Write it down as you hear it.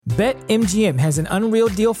BetMGM has an unreal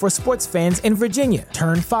deal for sports fans in Virginia.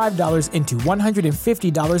 Turn $5 into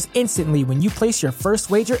 $150 instantly when you place your first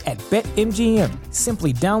wager at BetMGM.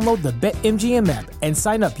 Simply download the BetMGM app and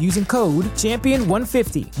sign up using code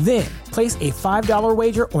Champion150. Then, place a $5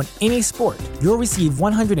 wager on any sport. You'll receive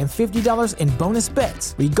 $150 in bonus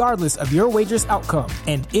bets, regardless of your wager's outcome.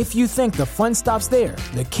 And if you think the fun stops there,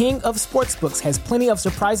 the King of Sportsbooks has plenty of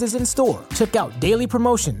surprises in store. Check out daily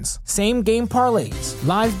promotions, same-game parlays,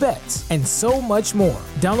 live bets, and so much more.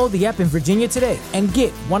 Download the app in Virginia today and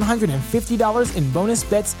get $150 in bonus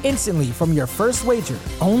bets instantly from your first wager.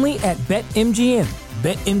 Only at BetMGM.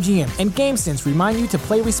 BetMGM and GameSense remind you to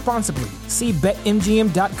play responsibly. See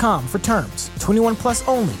BetMGM.com for terms. 21 plus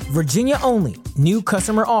only. Virginia only. New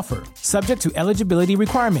customer offer. Subject to eligibility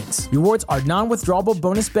requirements. Rewards are non-withdrawable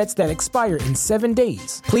bonus bets that expire in 7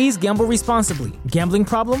 days. Please gamble responsibly. Gambling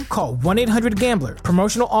problem? Call 1-800-GAMBLER.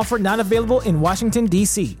 Promotional offer not available in Washington,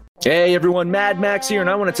 D.C. Hey everyone, Mad Max here, and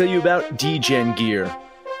I want to tell you about DGen Gear.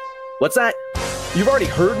 What's that? You've already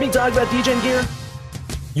heard me talk about DGen Gear?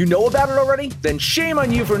 You know about it already? Then shame on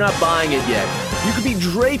you for not buying it yet. You could be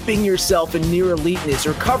draping yourself in near eliteness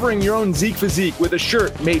or covering your own Zeke physique with a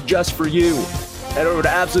shirt made just for you. Head over to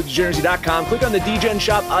AbsoluteDegeneracy.com, click on the DGen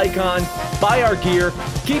shop icon, buy our gear,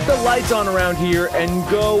 keep the lights on around here, and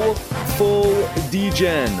go full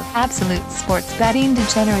DGen. Absolute Sports Betting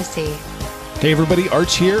Degeneracy. Hey everybody,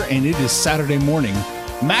 Arch here, and it is Saturday morning.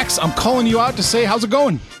 Max, I'm calling you out to say, how's it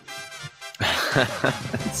going?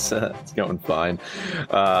 It's going fine.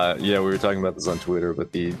 We were talking about this on Twitter,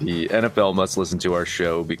 but the NFL must listen to our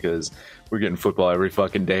show because we're getting football every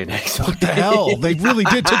fucking day next week. What the hell? They really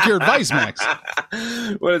did take your advice, Max.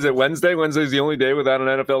 What is it, Wednesday? Wednesday's the only day without an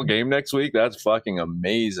NFL game next week? That's fucking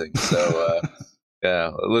amazing. So,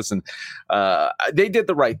 yeah, listen, they did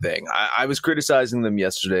the right thing. I was criticizing them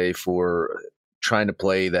yesterday for trying to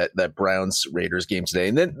play that Browns-Raiders game today.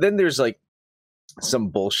 And then there's like some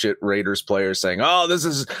bullshit Raiders players saying, "Oh, this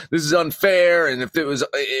is unfair, and if it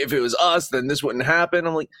was us, then this wouldn't happen."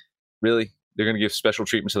 I'm like, really? They're going to give special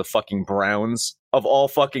treatment to the fucking Browns of all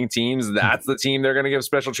fucking teams? That's the team they're going to give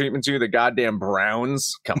special treatment to? The goddamn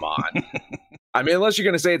Browns? Come on. I mean, unless you're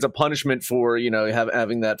going to say it's a punishment for,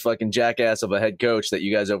 having that fucking jackass of a head coach that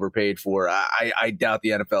you guys overpaid for, I doubt the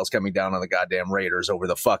NFL's coming down on the goddamn Raiders over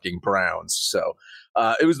the fucking Browns. So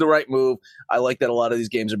it was the right move. I like that a lot of these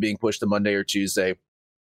games are being pushed to Monday or Tuesday.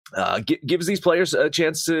 Gives these players a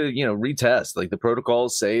chance to, retest. Like the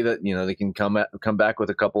protocols say that, they can come back with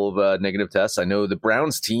a couple of negative tests. I know the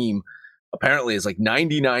Browns team apparently is like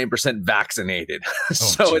 99% vaccinated.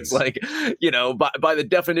 So it's like, by the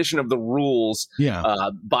definition of the rules,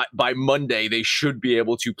 by Monday, they should be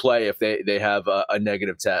able to play if they have a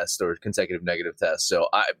negative test or consecutive negative tests. So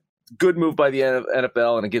good move by the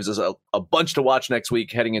NFL, and it gives us a bunch to watch next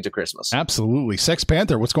week heading into Christmas. Absolutely. Sex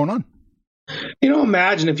Panther, what's going on?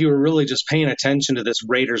 Imagine if you were really just paying attention to this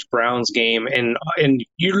Raiders-Browns game, and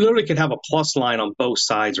you literally could have a plus line on both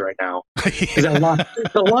sides right now.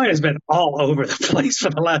 The line has been all over the place for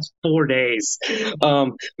the last 4 days.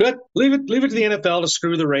 But leave it to the NFL to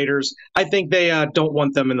screw the Raiders. I think they don't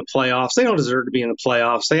want them in the playoffs. They don't deserve to be in the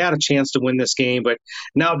playoffs. They had a chance to win this game, but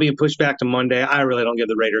now being pushed back to Monday, I really don't give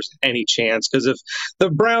the Raiders any chance, because if the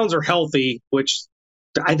Browns are healthy, which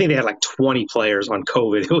I think they had like 20 players on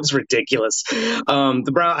COVID. It was ridiculous.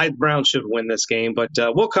 The Browns should win this game, but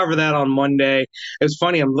we'll cover that on Monday. It was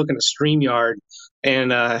funny. I'm looking at StreamYard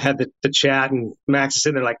and had the chat, and Max is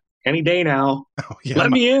sitting there like, any day now. Oh, yeah,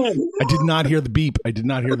 let me in. I did not hear the beep.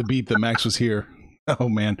 That Max was here. Oh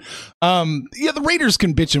man. The Raiders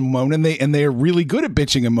can bitch and moan, and they are really good at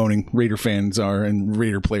bitching and moaning. Raider fans are, and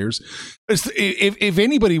Raider players. If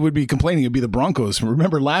anybody would be complaining, it'd be the Broncos.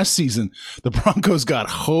 Remember last season, the Broncos got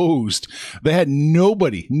hosed. They had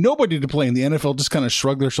nobody to play, and the NFL just kind of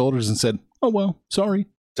shrugged their shoulders and said, "Oh well, sorry."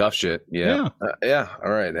 Tough shit. Yeah.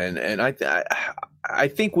 All right. And I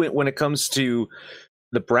think when it comes to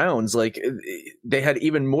the Browns, like, they had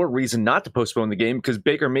even more reason not to postpone the game because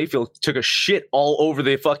Baker Mayfield took a shit all over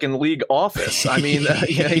the fucking league office. I mean,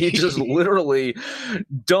 he just literally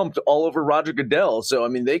dumped all over Roger Goodell. So, I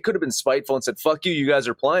mean, they could have been spiteful and said, "Fuck you, you guys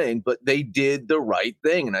are playing," but they did the right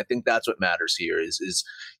thing. And I think that's what matters here is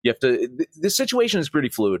you have to, the situation is pretty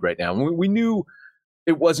fluid right now. We knew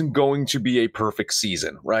it wasn't going to be a perfect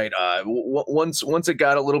season, right? Once it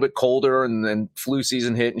got a little bit colder and then flu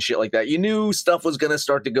season hit and shit like that, you knew stuff was going to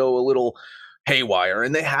start to go a little haywire,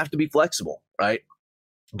 and they have to be flexible, right?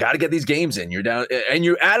 Got to get these games in. You're down, and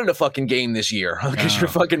you added a fucking game this year because you're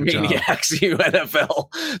fucking maniacs, you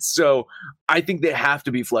NFL. So I think they have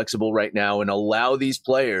to be flexible right now and allow these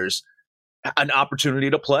players an opportunity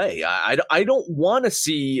to play. I don't want to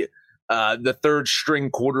see the third string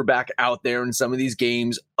quarterback out there in some of these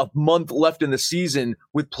games a month left in the season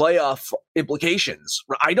with playoff implications.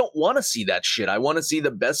 I don't want to see that shit. I want to see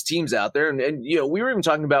the best teams out there. And you know, we were even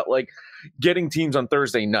talking about like getting teams on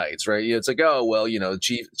Thursday nights, right? It's like, oh, well, you know,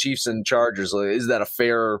 Chiefs and Chargers, is that a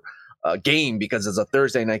fair game because it's a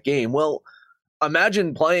Thursday night game? Well,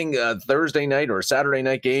 imagine playing a Thursday night or a Saturday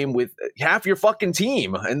night game with half your fucking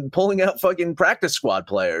team and pulling out fucking practice squad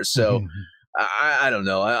players. So I don't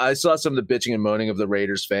know. I saw some of the bitching and moaning of the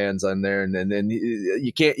Raiders fans on there, and then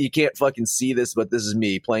you can't fucking see this, but this is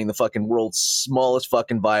me playing the fucking world's smallest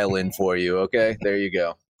fucking violin for you. Okay, there you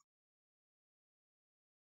go.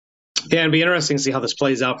 Yeah, it'd be interesting to see how this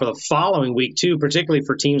plays out for the following week, too, particularly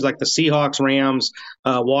for teams like the Seahawks, Rams,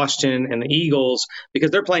 Washington, and the Eagles, because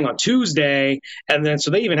they're playing on Tuesday. And then so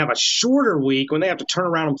they even have a shorter week when they have to turn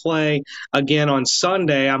around and play again on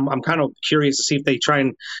Sunday. I'm kind of curious to see if they try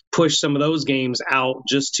and push some of those games out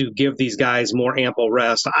just to give these guys more ample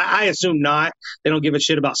rest. I assume not. They don't give a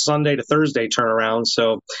shit about Sunday to Thursday turnaround.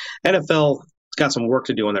 So NFL got some work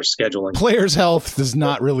to do on their scheduling. Players' health does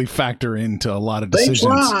not really factor into a lot of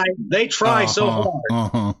decisions. They try so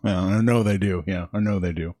hard. Yeah, I know they do. Yeah, I know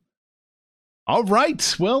they do. All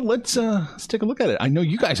right. Well, let's take a look at it. I know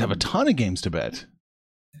you guys have a ton of games to bet.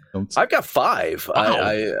 I've got 5. Wow.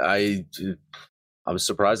 I was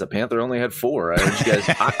surprised that Panther only had 4. I heard you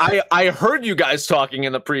guys. I heard you guys talking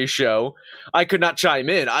in the pre-show. I could not chime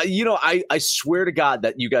in. I swear to God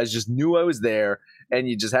that you guys just knew I was there. And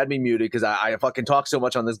you just had me muted because I fucking talk so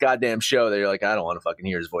much on this goddamn show that you're like, I don't want to fucking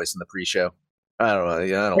hear his voice in the pre-show. I don't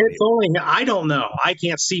know. I don't know. I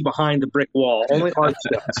can't see behind the brick wall. Only Art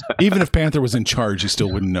does. Even if Panther was in charge, you still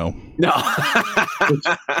wouldn't know. No.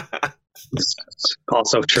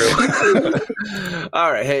 Also true.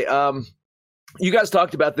 All right. Hey, you guys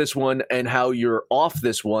talked about this one and how you're off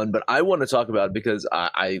this one, but I want to talk about it because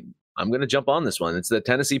I'm going to jump on this one. It's the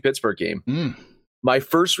Tennessee-Pittsburgh game. My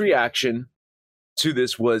first reaction to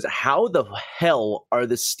this was, how the hell are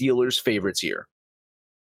the Steelers favorites here?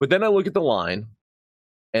 But then I look at the line,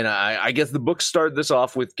 and I guess the book started this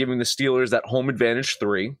off with giving the Steelers that home advantage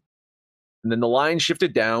 3. And then the line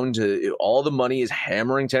shifted down to all the money is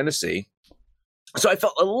hammering Tennessee. So I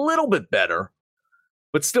felt a little bit better,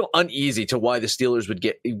 but still uneasy to why the Steelers would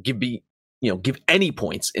give any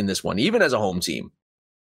points in this one, even as a home team.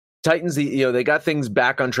 Titans, they got things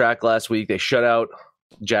back on track last week. They shut out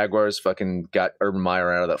Jaguars, fucking got Urban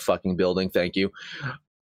Meyer out of that fucking building. Thank you.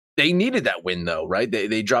 They needed that win, though, right?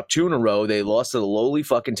 They dropped 2 in a row. They lost to the lowly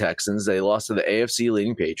fucking Texans. They lost to the AFC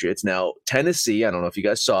leading Patriots. Now, Tennessee, I don't know if you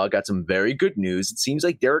guys saw, got some very good news. It seems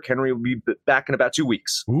like Derrick Henry will be back in about 2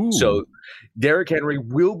 weeks. Ooh. So Derrick Henry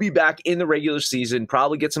will be back in the regular season,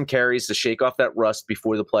 probably get some carries to shake off that rust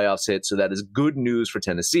before the playoffs hit. So that is good news for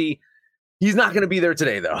Tennessee. He's not going to be there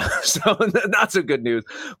today, though. So not so good news.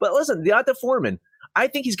 But listen, D'Onta Foreman, I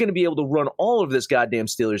think he's going to be able to run all of this goddamn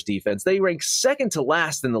Steelers defense. They rank second to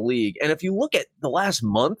last in the league. And if you look at the last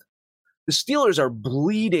month, the Steelers are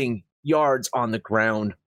bleeding yards on the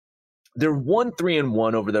ground. They're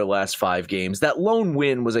 1-3-1 over their last 5 games. That lone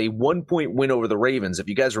win was a 1-point win over the Ravens. If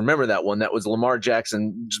you guys remember that one, that was Lamar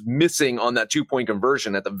Jackson missing on that 2-point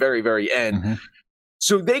conversion at the very, very end. Mm-hmm.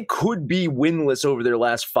 So they could be winless over their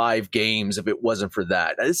last 5 games if it wasn't for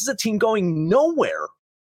that. Now, this is a team going nowhere.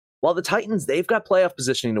 While the Titans, they've got playoff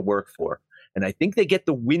positioning to work for. And I think they get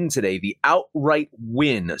the win today, the outright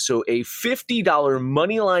win. So a $50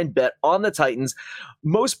 money line bet on the Titans.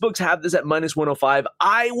 Most books have this at minus 105.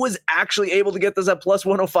 I was actually able to get this at plus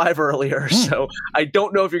 105 earlier. So I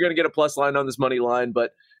don't know if you're going to get a plus line on this money line,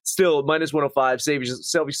 but still minus 105, save you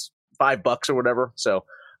 $5 or whatever. So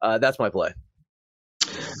that's my play.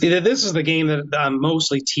 This is the game that I'm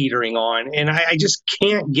mostly teetering on, and I just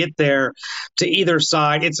can't get there to either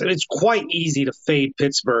side. It's quite easy to fade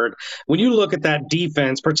Pittsburgh. When you look at that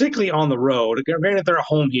defense, particularly on the road, granted they're at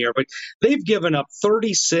home here, but they've given up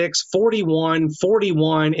 36, 41,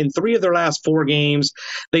 41 in 3 of their last 4 games.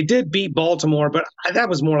 They did beat Baltimore, but that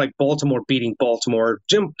was more like Baltimore beating Baltimore.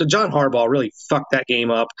 John Harbaugh really fucked that game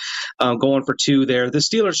up, going for 2 there. The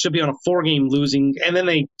Steelers should be on a 4-game losing, and then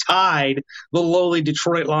they tied the lowly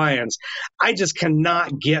Detroit Lions. I just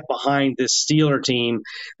cannot get behind this Steeler team.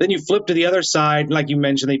 Then you flip to the other side, like you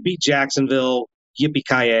mentioned, they beat Jacksonville.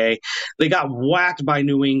 Yippee-ki-yay. They got whacked by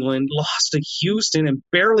New England, lost to Houston, and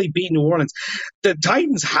barely beat New Orleans. The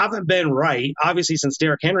Titans haven't been right, obviously, since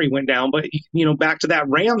Derrick Henry went down, but, back to that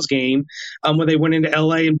Rams game when they went into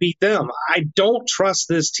L.A. and beat them. I don't trust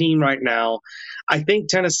this team right now. I think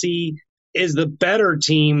Tennessee is the better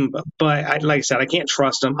team, but like I said, I can't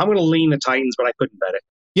trust them. I'm going to lean the Titans, but I couldn't bet it.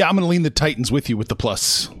 Yeah, I'm going to lean the Titans with you with the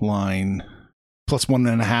plus line. Plus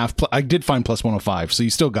 1.5. I did find plus 105, so you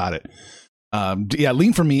still got it. Yeah,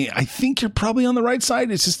 lean for me. I think you're probably on the right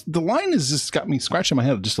side. It's just the line has just got me scratching my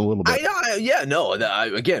head just a little bit.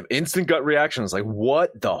 Again, instant gut reaction is like,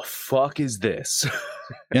 what the fuck is this?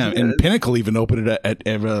 Yeah, and Pinnacle even opened it at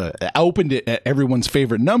everyone's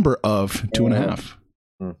favorite number of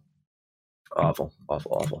 2.5. Awful.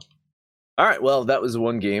 All right, well, that was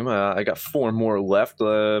one game. I got 4 more left.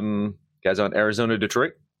 Guys on Arizona,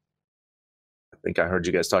 Detroit. I think I heard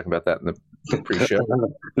you guys talking about that in the pre-show.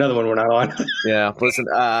 Another one we're not on. Yeah, listen,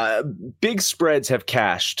 big spreads have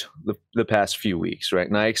cashed the past few weeks, right?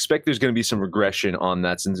 And I expect there's going to be some regression on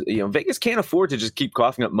that since, Vegas can't afford to just keep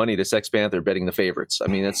coughing up money to Sex Panther betting the favorites. I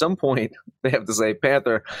mean, at some point, they have to say,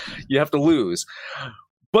 Panther, you have to lose.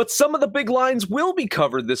 But some of the big lines will be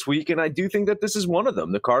covered this week, and I do think that this is one of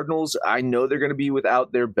them. The Cardinals, I know they're going to be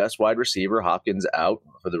without their best wide receiver, Hopkins, out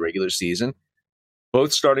for the regular season.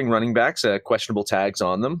 Both starting running backs, questionable tags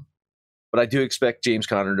on them. But I do expect James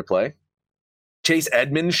Conner to play. Chase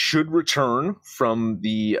Edmonds should return from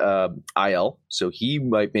the IL, so he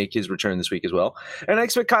might make his return this week as well. And I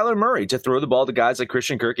expect Kyler Murray to throw the ball to guys like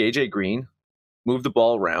Christian Kirk, A.J. Green, move the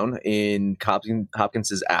ball around in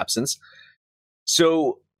Hopkins' absence.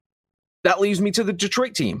 So that leaves me to the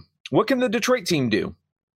Detroit team. What can the Detroit team do?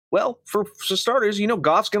 Well, for starters,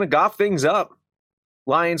 Goff's going to Goff things up.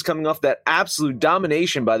 Lions coming off that absolute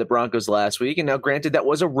domination by the Broncos last week. And now, granted, that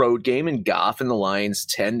was a road game, and Goff and the Lions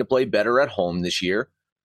tend to play better at home this year.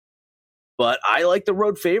 But I like the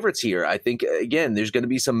road favorites here. I think, again, there's going to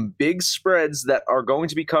be some big spreads that are going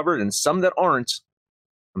to be covered and some that aren't.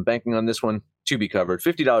 I'm banking on this one to be covered.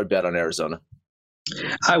 $50 bet on Arizona.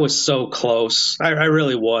 I was so close. I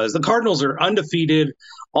really was. The Cardinals are undefeated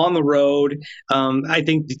on the road. I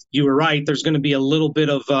think you were right. There's going to be a little bit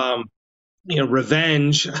of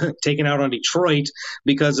revenge taken out on Detroit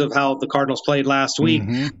because of how the Cardinals played last week.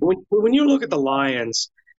 Mm-hmm. When you look at the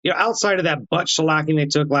Lions, outside of that butt shellacking they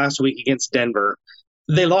took last week against Denver,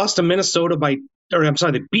 they lost to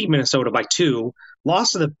they beat Minnesota by 2,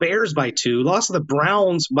 lost to the Bears by 2, lost to the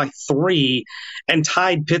Browns by 3, and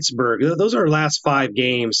tied Pittsburgh. Those are our last 5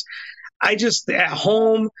 games. At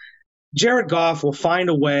home, Jared Goff will find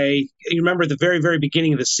a way. You remember the very, very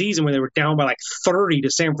beginning of the season when they were down by like 30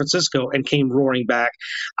 to San Francisco and came roaring back.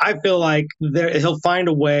 I feel like he'll find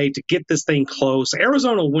a way to get this thing close.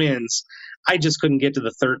 Arizona wins. I just couldn't get to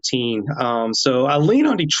the 13. So I lean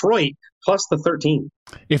on Detroit plus the 13.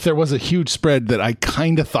 If there was a huge spread that I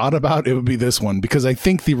kind of thought about, it would be this one, because I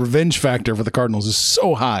think the revenge factor for the Cardinals is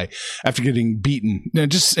so high after getting beaten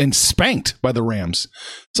and spanked by the Rams.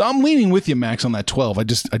 So I'm leaning with you, Max, on that 12. I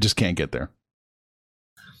just can't get there.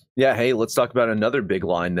 Yeah, hey, let's talk about another big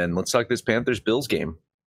line then. Let's talk this Panthers-Bills game.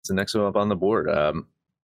 It's the next one up on the board.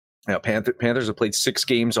 Panthers have played 6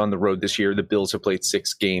 games on the road this year. The Bills have played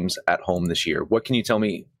 6 games at home this year. What can you tell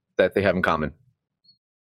me that they have in common?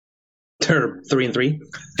 They're 3-3.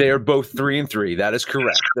 They are both 3-3. That is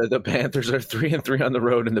correct. The Panthers are 3-3 on the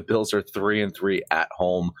road, and the Bills are 3-3 at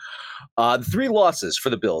home. The 3 losses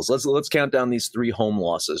for the Bills. Let's count down these 3 home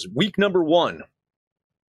losses. Week number 1,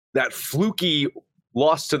 that fluky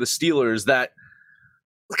loss to the Steelers. That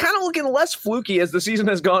kind of looking less fluky as the season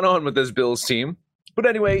has gone on with this Bills team. But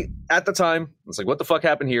anyway, at the time, it's like, what the fuck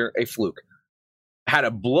happened here? A fluke. Had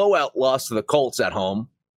a blowout loss to the Colts at home.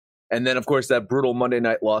 And then, of course, that brutal Monday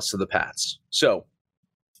night loss to the Pats. So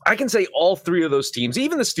I can say all 3 of those teams,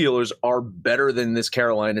 even the Steelers, are better than this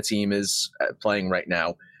Carolina team is playing right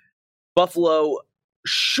now. Buffalo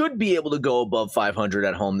should be able to go above 500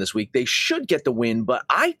 at home this week. They should get the win, but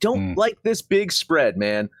I don't like this big spread,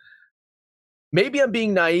 man. Maybe I'm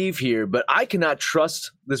being naive here, but I cannot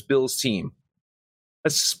trust this Bills team,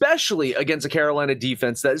 especially against a Carolina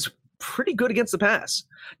defense that is pretty good against the pass.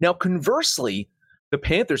 Now, conversely, the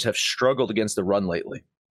Panthers have struggled against the run lately.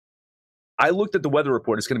 I looked at the weather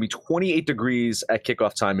report. It's going to be 28 degrees at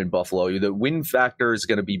kickoff time in Buffalo. The wind factor is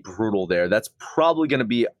going to be brutal there. That's probably going to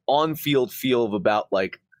be on-field feel of about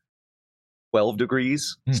like 12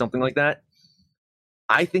 degrees, something like that.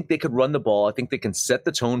 I think they could run the ball. I think they can set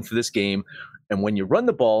the tone for this game. And when you run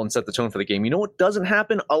the ball and set the tone for the game, you know what doesn't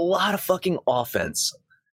happen? A lot of fucking offense.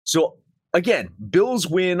 So again, Bills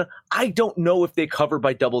win. I don't know if they cover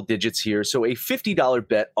by double digits here. So a $50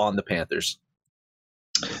 bet on the Panthers.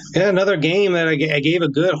 Yeah, another game that I gave a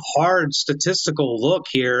good hard statistical look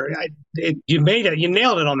here. You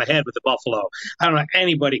nailed it on the head with the Buffalo. I don't know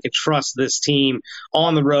anybody can trust this team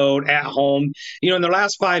on the road, at home. In their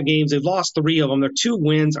last 5 games, they've lost 3 of them. Their 2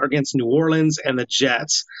 wins are against New Orleans and the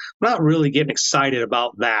Jets. I'm not really getting excited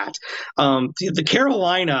about that. The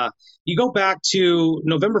Carolina, you go back to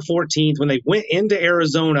November 14th when they went into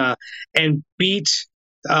Arizona and beat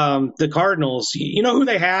the Cardinals. You know who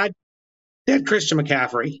they had? They had Christian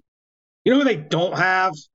McCaffrey. You know who they don't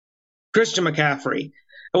have? Christian McCaffrey.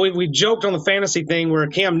 And we joked on the fantasy thing where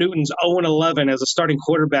Cam Newton's 0-11 as a starting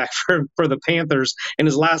quarterback for the Panthers in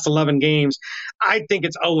his last 11 games. I think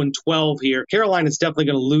it's 0-12 here. Carolina's definitely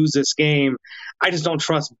going to lose this game. I just don't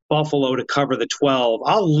trust Buffalo to cover the 12.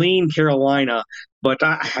 I'll lean Carolina, but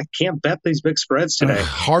I can't bet these big spreads today.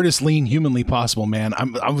 Hardest lean humanly possible, man.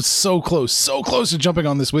 I was so close to jumping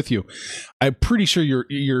on this with you. I'm pretty sure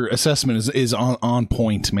your assessment is on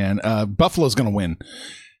point, man. Buffalo's going to win.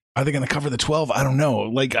 Are they going to cover the 12? I don't know.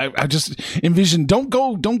 Like I just envision. Don't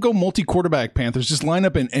go multi-quarterback Panthers. Just line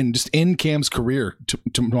up and just end Cam's career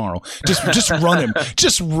tomorrow. Just run him.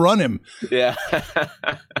 Just run him. Yeah,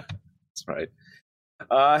 that's right.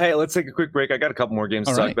 Hey, let's take a quick break. I got a couple more games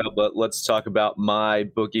to talk about, but let's talk about my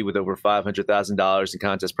bookie with over $500,000 in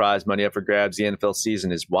contest prize money up for grabs. The NFL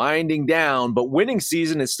season is winding down, but winning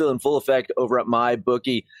season is still in full effect over at my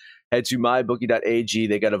bookie. Head to mybookie.ag.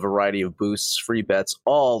 They got a variety of boosts, free bets,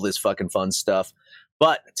 all this fucking fun stuff.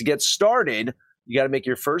 But to get started, you got to make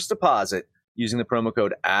your first deposit using the promo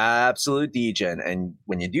code AbsoluteDGen. And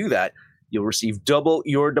when you do that, you'll receive double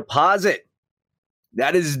your deposit.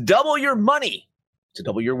 That is double your money to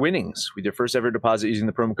double your winnings with your first ever deposit using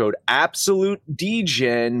the promo code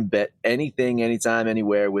AbsoluteDGen. Bet anything, anytime,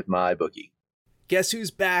 anywhere with MyBookie. Guess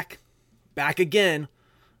who's back? Back again.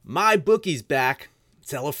 MyBookie's back.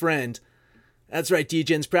 Tell a friend. That's right,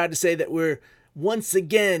 DGen's proud to say that we're once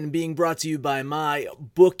again being brought to you by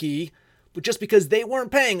MyBookie. But just because they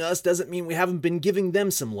weren't paying us doesn't mean we haven't been giving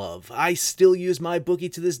them some love. I still use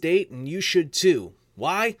MyBookie to this date, and you should too.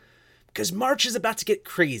 Why? Because March is about to get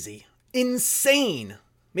crazy. Insane.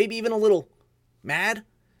 Maybe even a little mad.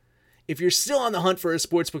 If you're still on the hunt for a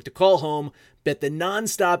sportsbook to call home, bet the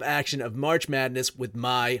non-stop action of March Madness with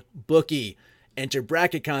MyBookie. Enter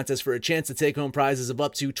bracket contests for a chance to take home prizes of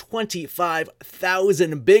up to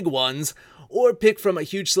 25,000 big ones, or pick from a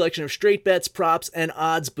huge selection of straight bets, props, and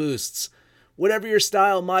odds boosts. Whatever your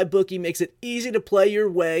style, MyBookie makes it easy to play your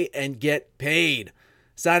way and get paid.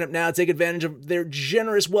 Sign up now, take advantage of their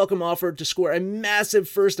generous welcome offer to score a massive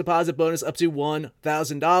first deposit bonus up to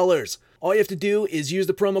 $1,000. All you have to do is use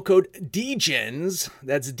the promo code DGENS,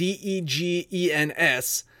 that's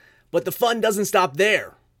DEGENS, but the fun doesn't stop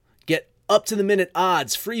there. Get up-to-the-minute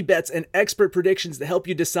odds, free bets, and expert predictions to help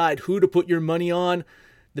you decide who to put your money on.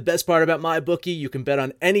 The best part about MyBookie, you can bet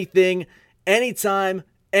on anything, anytime,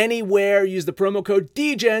 anywhere. Use the promo code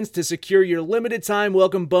DGENS to secure your limited-time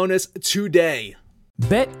welcome bonus today.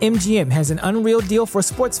 BetMGM has an unreal deal for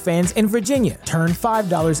sports fans in Virginia. Turn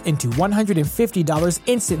 $5 into $150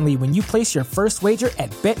 instantly when you place your first wager at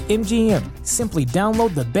BetMGM. Simply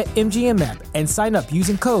download the BetMGM app and sign up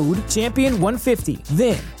using code Champion150.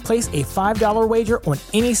 Then, place a $5 wager on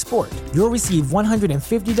any sport. You'll receive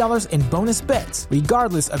 $150 in bonus bets,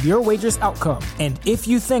 regardless of your wager's outcome. And if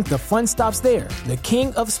you think the fun stops there, the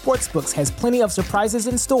king of sportsbooks has plenty of surprises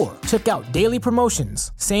in store. Check out daily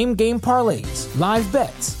promotions, same-game parlays, live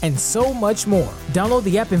bets, and so much more. Download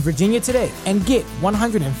the app in Virginia today and get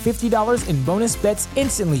 $150 in bonus bets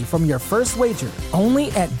instantly from your first wager. Only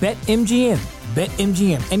at BetMGM.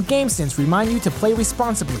 BetMGM and GameSense remind you to play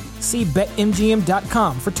responsibly. See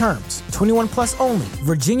BetMGM.com for terms. 21 plus only.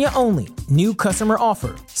 Virginia only. New customer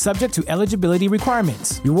offer. Subject to eligibility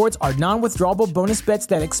requirements. Rewards are non-withdrawable bonus bets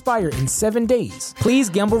that expire in 7 days. Please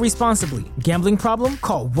gamble responsibly. Gambling problem?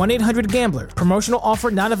 Call 1-800-GAMBLER. Promotional offer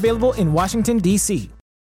not available in Washington, D.C.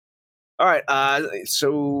 All right.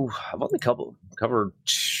 So I've only covered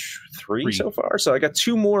three so far. So I got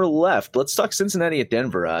 2 more left. Let's talk Cincinnati at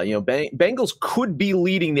Denver. Bengals could be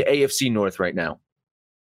leading the AFC North right now,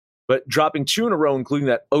 but dropping 2 in a row, including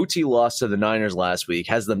that OT loss to the Niners last week,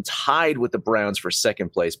 has them tied with the Browns for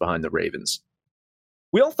second place behind the Ravens.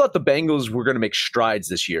 We all thought the Bengals were going to make strides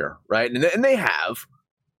this year, right? And they have,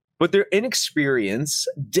 but their inexperience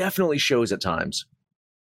definitely shows at times.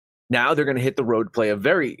 Now they're going to hit the road, play a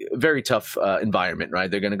very, very tough environment, right?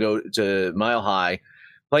 They're going to go to Mile High,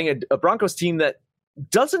 playing a Broncos team that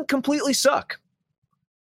doesn't completely suck.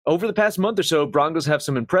 Over the past month or so, Broncos have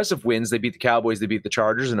some impressive wins. They beat the Cowboys, they beat the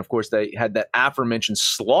Chargers, and of course they had that aforementioned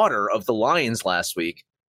slaughter of the Lions last week.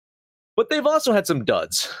 but they've also had some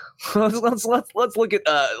duds. let's look at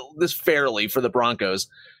this fairly for the Broncos.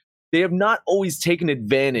 They have not always taken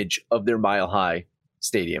advantage of their Mile High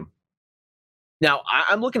Stadium. Now,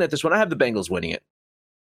 I'm looking at this one. I have the Bengals winning it,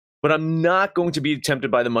 but I'm not going to be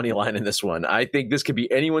tempted by the money line in this one. I think this could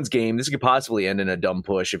be anyone's game. This could possibly end in a dumb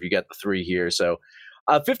push if you get the 3 here. So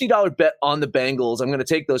a $50 bet on the Bengals. I'm going to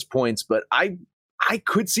take those points, but I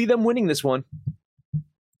could see them winning this one.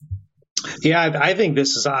 Yeah, I think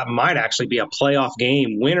this might actually be a playoff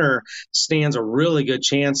game. Winner stands a really good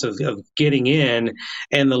chance of getting in,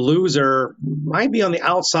 and the loser might be on the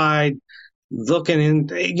outside looking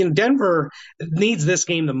in. Denver needs this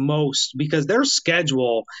game the most because their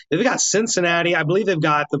schedule, they've got Cincinnati. I believe they've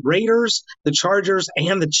got the Raiders, the Chargers,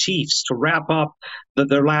 and the Chiefs to wrap up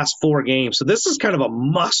their last 4 games. So this is kind of a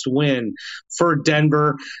must win for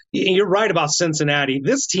Denver. You're right about Cincinnati.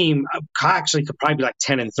 This team actually could probably be like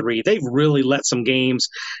 10-3. They've really let some games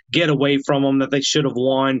get away from them that they should have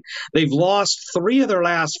won. They've lost 3 of their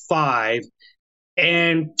last 5.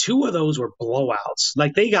 And 2 of those were blowouts.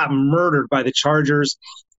 Like, they got murdered by the Chargers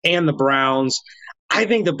and the Browns. I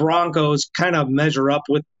think the Broncos kind of measure up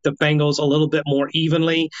with the Bengals a little bit more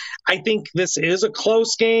evenly. I think this is a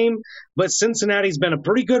close game, but Cincinnati's been a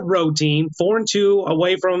pretty good road team, 4-2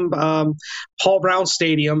 away from Paul Brown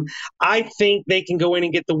Stadium. I think they can go in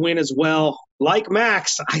and get the win as well. Like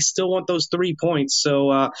Max, I still want those 3 points.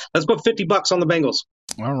 So let's put $50 on the Bengals.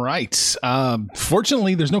 All right.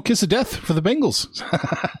 Fortunately, there's no kiss of death for the Bengals.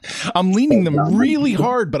 I'm leaning them really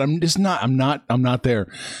hard, but I'm not there.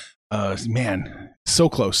 Man, so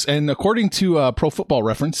close. And according to Pro Football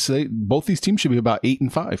Reference, both these teams should be about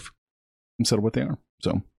 8-5 instead of what they are.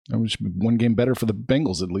 So that should be 1 game better for the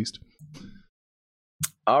Bengals at least.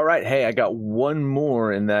 All right. Hey, I got one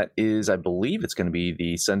more, and that is, I believe it's going to be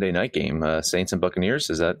the Sunday night game, Saints and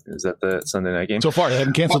Buccaneers. Is that the Sunday night game? So far, they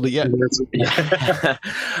haven't canceled it yet.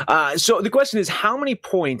 So the question is, how many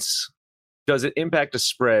points does it impact a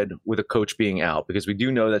spread with a coach being out? Because we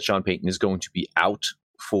do know that Sean Payton is going to be out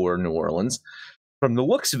for New Orleans. From the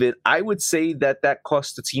looks of it, I would say that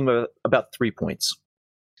costs the team about 3 points.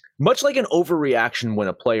 Much like an overreaction when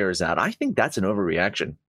a player is out, I think that's an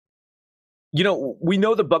overreaction. You know, we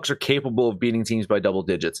know the Bucs are capable of beating teams by double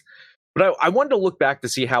digits, but I wanted to look back to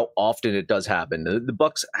see how often it does happen. The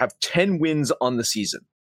Bucs have 10 wins on the season.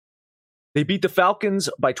 They beat the Falcons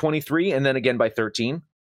by 23 and then again by 13.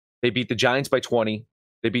 They beat the Giants by 20.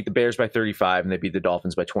 They beat the Bears by 35, and they beat the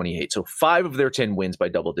Dolphins by 28. So 5 of their 10 wins by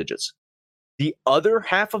double digits. The other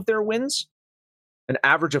half of their wins, an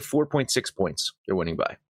average of 4.6 points they're winning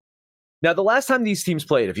by. Now, the last time these teams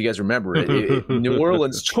played, if you guys remember it, New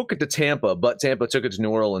Orleans took it to Tampa, but Tampa took it to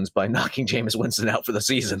New Orleans by knocking Jameis Winston out for the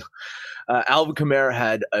season. Alvin Kamara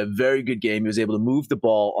had a very good game. He was able to move the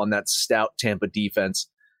ball on that stout Tampa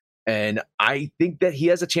defense. And I think that he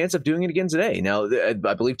has a chance of doing it again today. Now,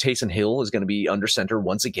 I believe Taysom Hill is going to be under center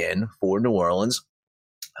once again for New Orleans.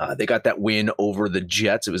 They got that win over the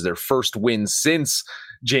Jets. It was their first win since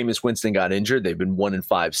Jameis Winston got injured. They've been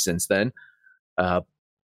 1-5 since then.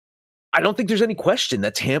 I don't think there's any question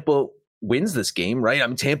that Tampa wins this game, right? I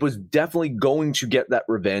mean, Tampa is definitely going to get that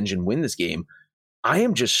revenge and win this game. I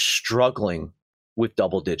am just struggling with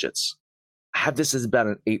double digits. I have this as about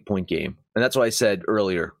an 8-point game. And that's why I said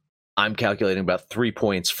earlier, I'm calculating about 3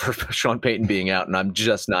 points for Sean Payton being out, and I'm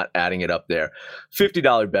just not adding it up there.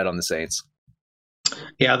 $50 bet on the Saints.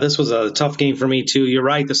 Yeah, this was a tough game for me, too. You're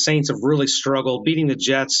right. The Saints have really struggled. Beating the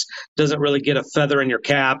Jets doesn't really get a feather in your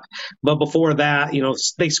cap. But before that, you know,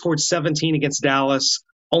 they scored 17 against Dallas,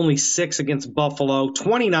 only 6 against Buffalo,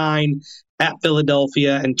 29 at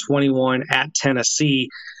Philadelphia, and 21 at Tennessee.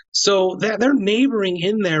 So they're neighboring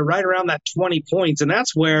in there right around that 20 points. And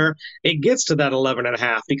that's where it gets to that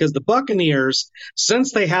 11.5, because the Buccaneers,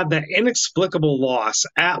 since they had that inexplicable loss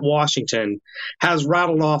at Washington, has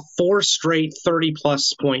rattled off 4 straight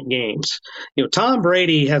 30-plus point games. You know, Tom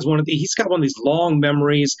Brady has he's got one of these long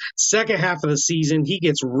memories. Second half of the season, he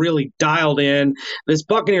gets really dialed in. This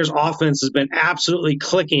Buccaneers offense has been absolutely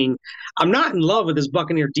clicking. I'm not in love with this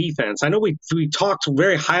Buccaneer defense. I know we talked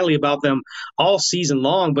very highly about them all season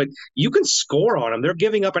long, but you can score on them. They're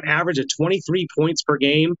giving up an average of 23 points per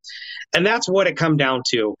game, and that's what it come down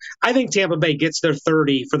to. I think Tampa Bay gets their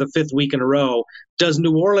 30 for the 5th week in a row. Does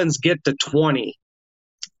New Orleans get to 20?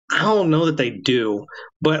 I don't know that they do,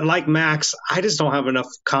 but like Max, I just don't have enough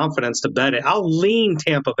confidence to bet it. I'll lean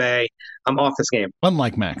Tampa Bay. I'm off this game.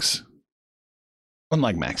 Unlike Max,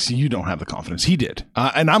 you don't have the confidence. He did,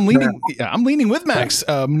 and I'm leaning. Yeah, I'm leaning with Max.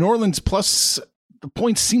 New Orleans plus the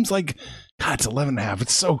points seems like, God, it's 11.5.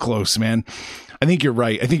 It's so close, man. I think you're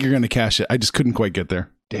right. I think you're going to cash it. I just couldn't quite get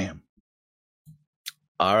there. Damn.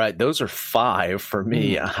 All right, those are 5 for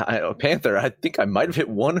me. Panther, I think I might have hit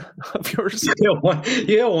one of yours. One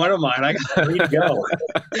of mine. I got 3 to go.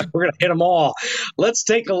 We're going to hit them all. Let's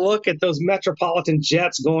take a look at those Metropolitan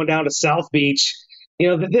Jets going down to South Beach.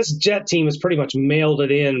 This Jet team has pretty much mailed it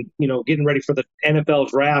in, getting ready for the NFL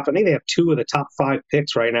draft. I think they have 2 of the top 5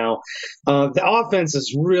 picks right now. The offense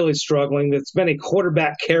is really struggling. It's been a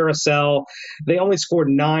quarterback carousel. They only scored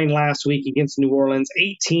 9 last week against New Orleans,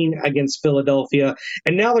 18 against Philadelphia,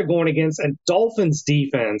 and now they're going against a Dolphins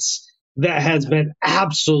defense that has been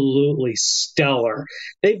absolutely stellar.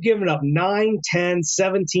 They've given up 9, 10,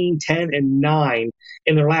 17, 10, and 9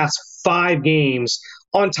 in their last 5 games,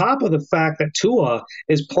 on top of the fact that Tua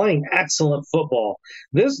is playing excellent football.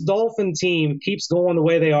 This Dolphin team keeps going the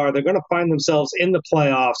way they are. They're going to find themselves in the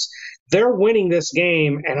playoffs. They're winning this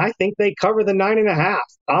game, and I think they cover the 9.5.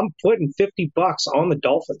 I'm putting $50 on the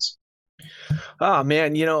Dolphins. Oh,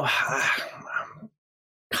 man,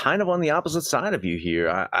 kind of on the opposite side of you here.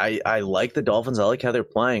 I like the Dolphins. I like how they're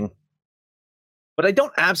playing. But I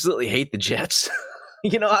don't absolutely hate the Jets. We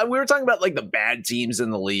were talking about like the bad teams in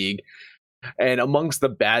the league. And amongst the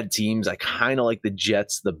bad teams, I kind of like the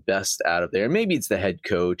Jets the best out of there. Maybe it's the head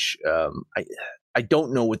coach. I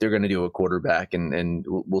don't know what they're going to do at quarterback, and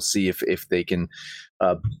we'll see if they can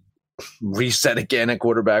reset again at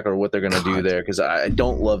quarterback or what they're going to do there, because I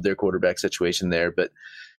don't love their quarterback situation there. But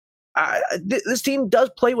this team does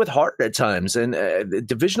play with heart at times, and the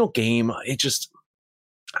divisional game,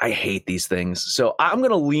 I hate these things. So I'm going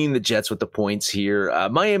to lean the Jets with the points here.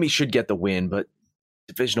 Miami should get the win, but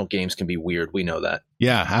divisional games can be weird. We know that.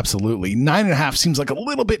 Yeah, absolutely. 9.5 seems like a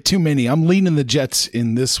little bit too many. I'm leaning the Jets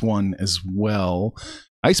in this one as well.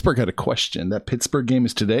 Iceberg had a question. That Pittsburgh game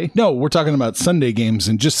is today? No, we're talking about Sunday games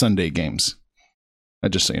and just Sunday games.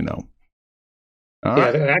 Just so you know.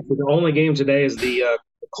 Actually, the only game today is the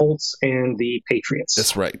Colts and the Patriots.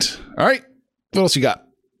 That's right. All right. What else you got?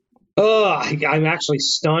 I'm actually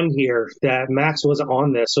stunned here that Max wasn't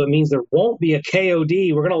on this. So it means there won't be a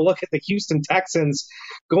KOD. We're going to look at the Houston Texans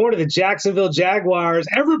going to the Jacksonville Jaguars.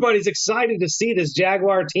 Everybody's excited to see this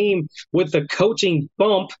Jaguar team with the coaching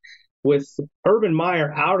bump with Urban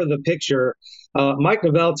Meyer out of the picture. Mike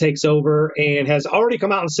Novell takes over and has already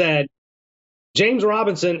come out and said, James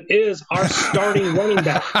Robinson is our starting running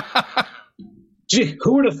back. Gee,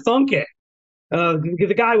 who would have thunk it?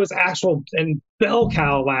 The guy was actual and bell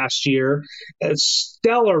cow last year, a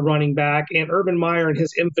stellar running back, and Urban Meyer, in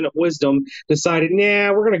his infinite wisdom, decided,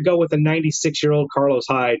 we're going to go with a 96-year-old Carlos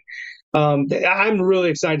Hyde. I'm really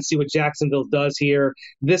excited to see what Jacksonville does here.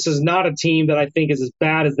 This is not a team that I think is as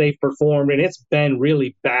bad as they've performed, and it's been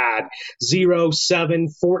really bad. 0, 7,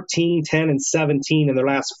 14, 10, and 17 in their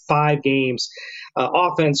last 5 games.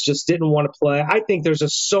 Offense just didn't want to play. I think there's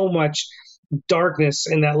just so much darkness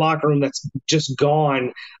in that locker room that's just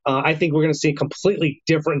gone. I think we're going to see a completely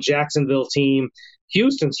different Jacksonville team.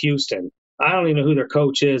 Houston's Houston. I don't even know who their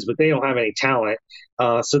coach is, but they don't have any talent.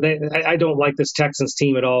 So I don't like this Texans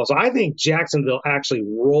team at all. So I think Jacksonville actually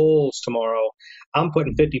rolls tomorrow. I'm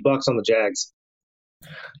putting $50 on the Jags.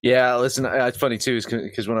 Yeah, listen, it's funny too,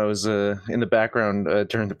 because when I was in the background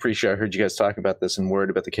during the pre-show, I heard you guys talking about this and worried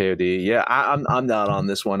about the KOD. Yeah, I'm not on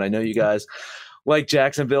this one. I know you guys like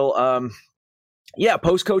Jacksonville. Yeah,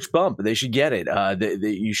 post-coach bump. They should get it.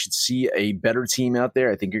 You should see a better team out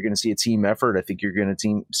there. I think you're going to see a team effort. I think you're going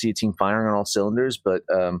to see a team firing on all cylinders. But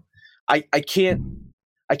I can't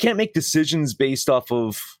make decisions based off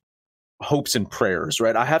of hopes and prayers,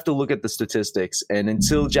 right? I have to look at the statistics. And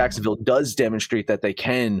until Jacksonville does demonstrate that they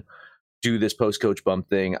can do this post-coach bump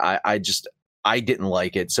thing, I didn't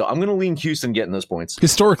like it. So I'm going to lean Houston getting those points.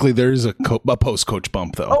 Historically, there is a post-coach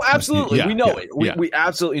bump, though. Oh, absolutely. Yeah, we know it. We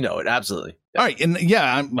absolutely know it. Absolutely. Yeah. All right. And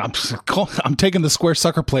yeah, I'm taking the square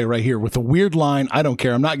sucker play right here with a weird line. I don't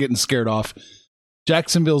care. I'm not getting scared off.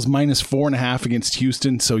 Jacksonville's -4.5 against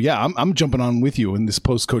Houston. So yeah, I'm jumping on with you in this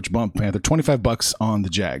post-coach bump, Panther. $25 on the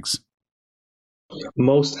Jags.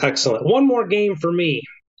 Most excellent. One more game for me.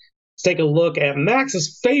 Let's take a look at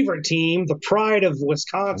Max's favorite team, the pride of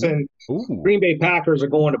Wisconsin. Ooh. Green Bay Packers are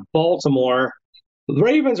going to Baltimore. The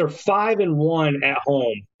Ravens are 5-1 at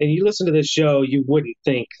home. And you listen to this show, you wouldn't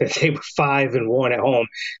think that they were 5-1 at home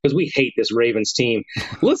because we hate this Ravens team.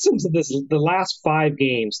 Listen to this, the last 5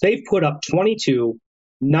 games. They've put up 22,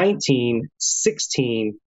 19,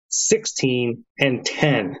 16, 16, and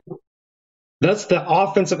 10. That's the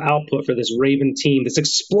offensive output for this Raven team. This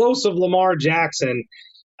explosive Lamar Jackson.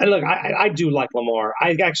 And look, I do like Lamar.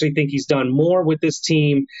 I actually think he's done more with this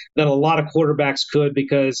team than a lot of quarterbacks could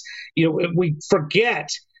because, we forget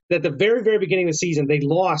that the very, very beginning of the season, they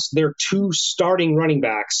lost their 2 starting running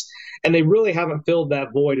backs. and they really haven't filled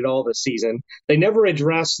that void at all this season. They never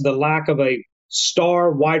addressed the lack of a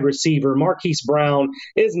star wide receiver. Marquise Brown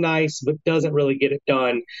is nice, but doesn't really get it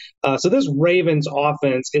done. So this Ravens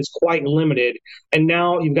offense is quite limited. And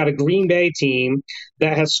now you've got a Green Bay team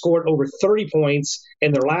that has scored over 30 points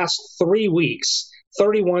in their last 3 weeks,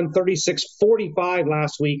 31, 36, 45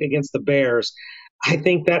 last week against the Bears. I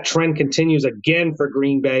think that trend continues again for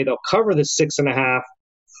Green Bay. They'll cover the 6.5,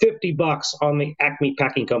 $50 on the Acme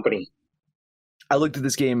Packing Company. I looked at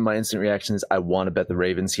this game. My instant reaction is I want to bet the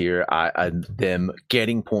Ravens here. Them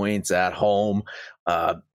getting points at home.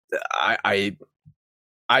 I've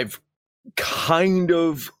kind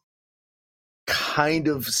of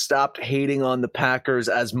stopped hating on the Packers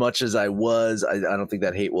as much as I was. I don't think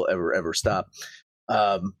that hate will ever stop.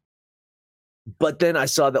 But then I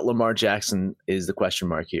saw that Lamar Jackson is the question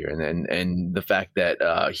mark here, and the fact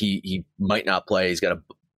that he might not play. He's got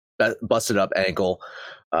a busted up ankle.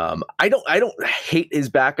 I don't hate his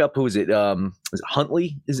backup. Who is it? Is it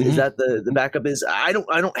Huntley? Is that the backup? I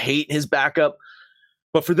don't hate his backup,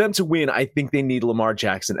 but for them to win, I think they need Lamar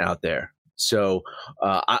Jackson out there. So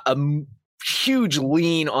I'm huge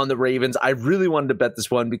lean on the Ravens. I really wanted to bet this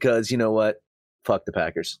one because you know what? Fuck the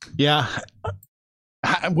Packers. Yeah.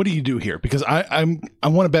 What do you do here? Because I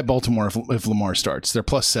want to bet Baltimore if Lamar starts. They're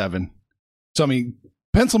 +7. So I mean,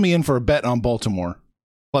 pencil me in for a bet on Baltimore.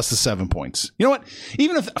 Plus the 7 points. You know what?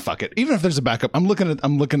 Even if there's a backup, I'm looking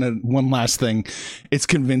at one last thing. It's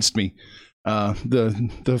convinced me.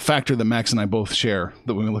 The factor that Max and I both share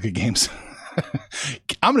that when we look at games.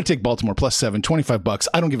 I'm going to take Baltimore +7, $25.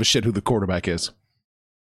 I don't give a shit who the quarterback is.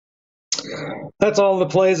 That's all the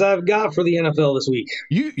plays I've got for the NFL this week.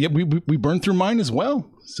 We burned through mine as well.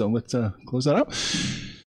 So let's close that out.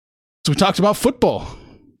 So we talked about football.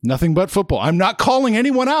 Nothing but football. I'm not calling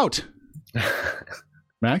anyone out.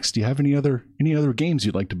 Max, do you have any other games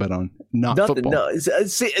you'd like to bet on? Nothing, football. No.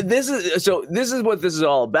 See, this is what this is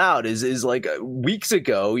all about. Is like weeks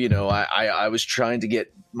ago, you know, I was trying to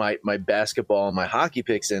get my basketball and my hockey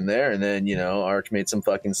picks in there, and then, you know, Arch made some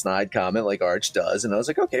fucking snide comment like Arch does, and I was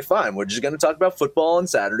like, okay, fine, we're just going to talk about football on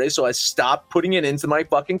Saturday. So I stopped putting it into my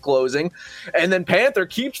fucking closing, and then Panther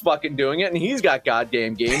keeps fucking doing it, and he's got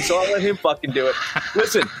goddamn games, so I'll let him fucking do it.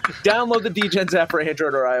 Listen, download the DGens app for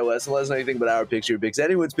Android or iOS and let us know anything but our picks, your picks,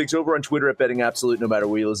 anyone's picks over on Twitter at Betting Absolute, no matter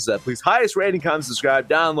where you listen to that. Please, highest rating, comment, subscribe,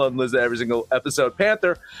 download, and listen to every single episode.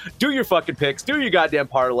 Panther, do your fucking picks, do your goddamn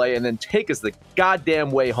parlay, and then take us the goddamn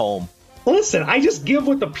way home. Listen, I just give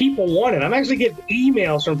what the people wanted. I'm actually getting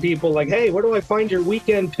emails from people like, hey, where do I find your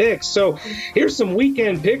weekend picks? So here's some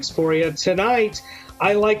weekend picks for you. Tonight,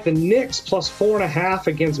 I like the Knicks +4.5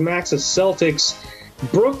 against Max's Celtics.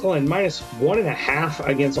 Brooklyn -1.5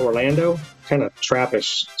 against Orlando. Kind of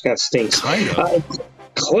trappish. It kind of stinks.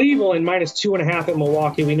 Cleveland -2.5 at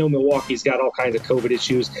Milwaukee. We know Milwaukee's got all kinds of COVID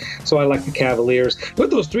issues, so I like the Cavaliers.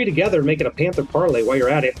 Put those three together, make it a Panther parlay while you're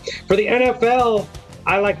at it. For the NFL,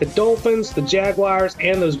 I like the Dolphins, the Jaguars,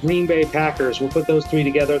 and those Green Bay Packers. We'll put those three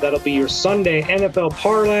together. That'll be your Sunday NFL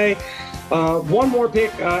parlay. One more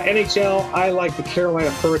pick, NHL. I like the Carolina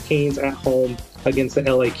Hurricanes at home against the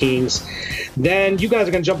LA Kings. Then you guys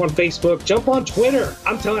are going to jump on Facebook, jump on Twitter.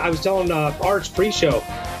 I was telling Arch pre-show,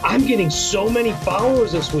 I'm getting so many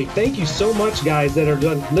followers this week. Thank you so much, guys, that are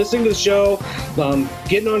listening to the show,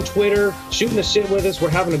 getting on Twitter, shooting the shit with us. We're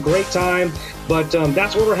having a great time. But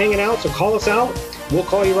that's where we're hanging out, so call us out. We'll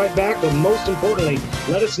call you right back. But most importantly,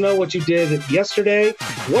 let us know what you did yesterday,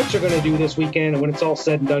 what you're going to do this weekend, and when it's all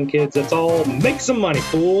said and done, kids, let's all make some money,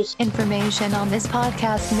 fools. Information on this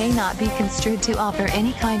podcast may not be construed to offer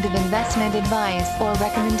any kind of investment advice or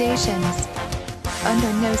recommendations.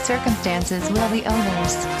 Under no circumstances will the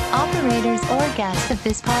owners, operators, or guests of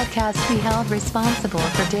this podcast be held responsible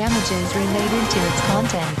for damages related to its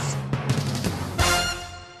contents.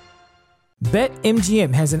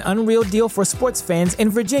 BetMGM has an unreal deal for sports fans in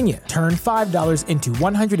Virginia. Turn $5 into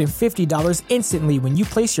 $150 instantly when you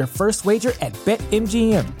place your first wager at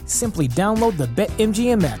BetMGM. Simply download the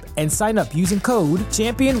BetMGM app and sign up using code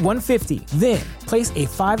Champion150. Then, place a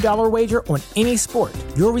 $5 wager on any sport.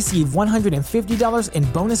 You'll receive $150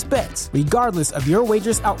 in bonus bets, regardless of your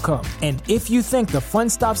wager's outcome. And if you think the fun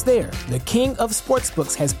stops there, the king of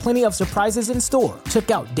sportsbooks has plenty of surprises in store.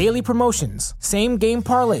 Check out daily promotions, same-game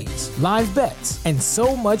parlays, live bets, and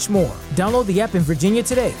so much more. Download the app in Virginia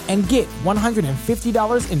today and get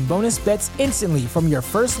 $150 in bonus bets instantly from your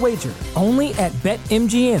first wager. Only at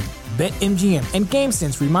BetMGM. BetMGM and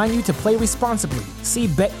GameSense remind you to play responsibly. See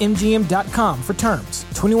BetMGM.com for terms.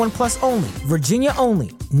 21 plus only. Virginia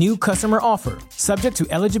only. New customer offer. Subject to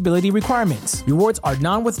eligibility requirements. Rewards are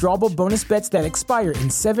non-withdrawable bonus bets that expire in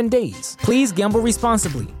 7 days. Please gamble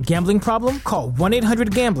responsibly. Gambling problem? Call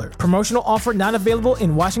 1-800-GAMBLER. Promotional offer not available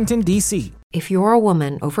in Washington, D.C. If you're a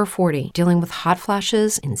woman over 40 dealing with hot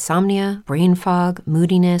flashes, insomnia, brain fog,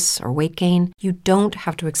 moodiness, or weight gain, you don't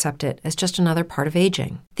have to accept it as just another part of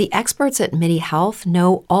aging. The experts at MIDI Health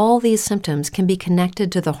know all these symptoms can be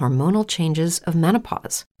connected to the hormonal changes of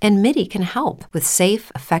menopause. And MIDI can help with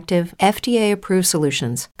safe, effective, FDA-approved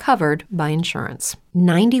solutions covered by insurance.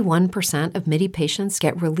 91% of MIDI patients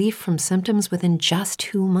get relief from symptoms within just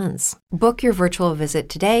 2 months. Book your virtual visit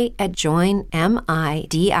today at joinmidi.com.